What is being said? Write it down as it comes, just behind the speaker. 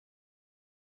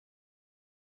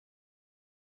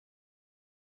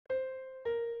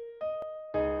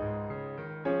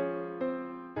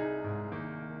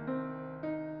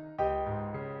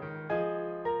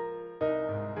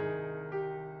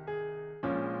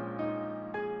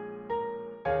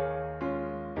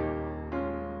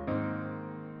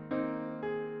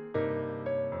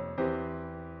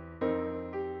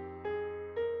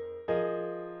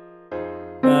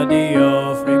the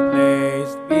offering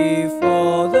placed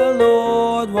before the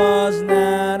Lord was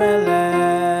not a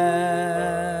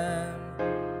lamb.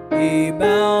 He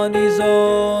bound his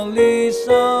only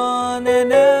Son,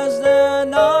 and as the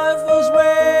knife was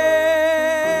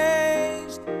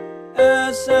raised,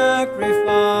 a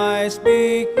sacrifice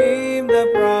became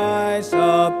the price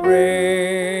of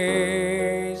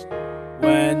praise.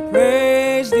 When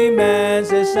praise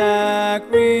demands a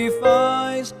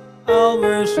sacrifice, I'll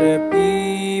worship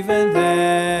even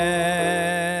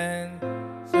then,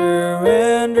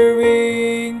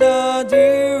 surrendering the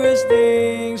dearest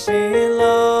things in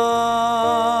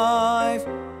life.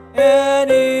 And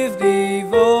if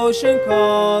devotion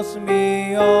costs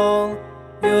me all,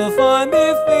 He'll find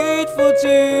me faithful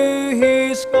to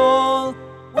His call.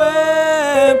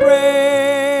 When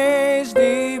praise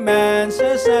demands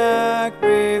a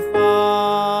sacrifice.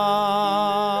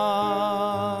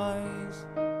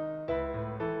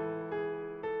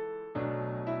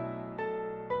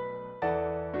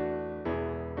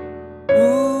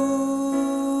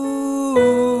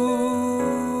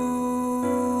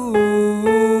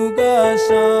 Ooh, the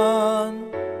Son.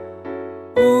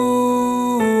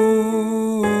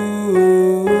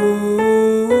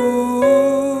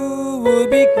 Would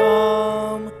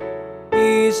become.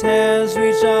 His hands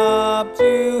reach up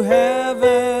to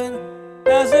heaven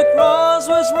as the cross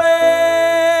was raised,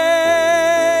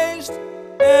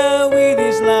 and with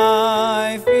His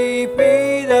life He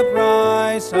paid the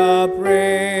price of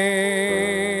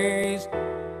praise.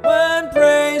 When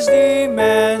praise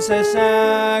demands a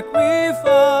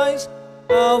sacrifice,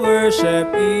 I'll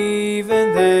worship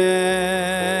even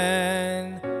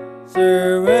then,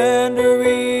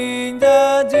 surrendering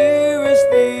the dearest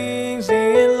things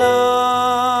in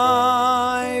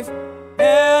life.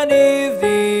 And if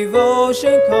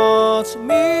devotion costs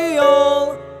me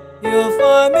all, He'll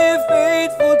find me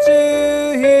faithful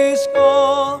to His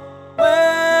call.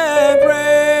 When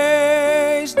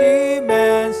praise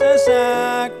demands a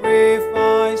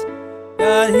sacrifice,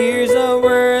 God hears the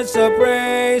words of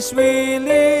praise we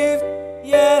lift.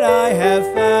 Yet I have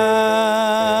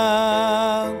found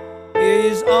it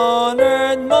is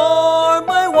honored more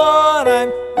by what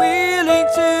I'm willing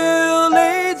to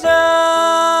lay down.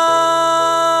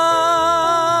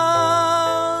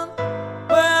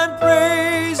 When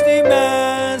praise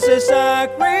demands a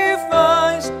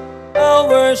sacrifice, I'll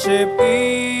worship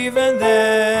even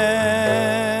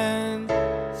then,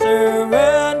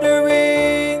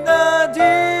 surrendering the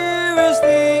dearest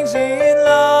things in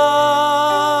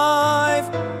life.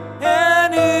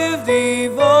 And if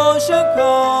devotion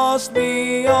costs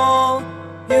me all,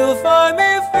 He'll find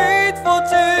me faithful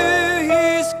to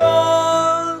His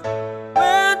call.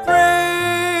 When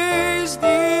praise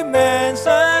demands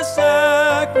a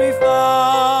sacrifice,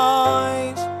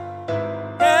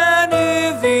 and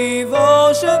if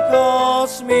devotion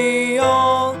costs me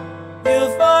all,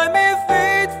 He'll find me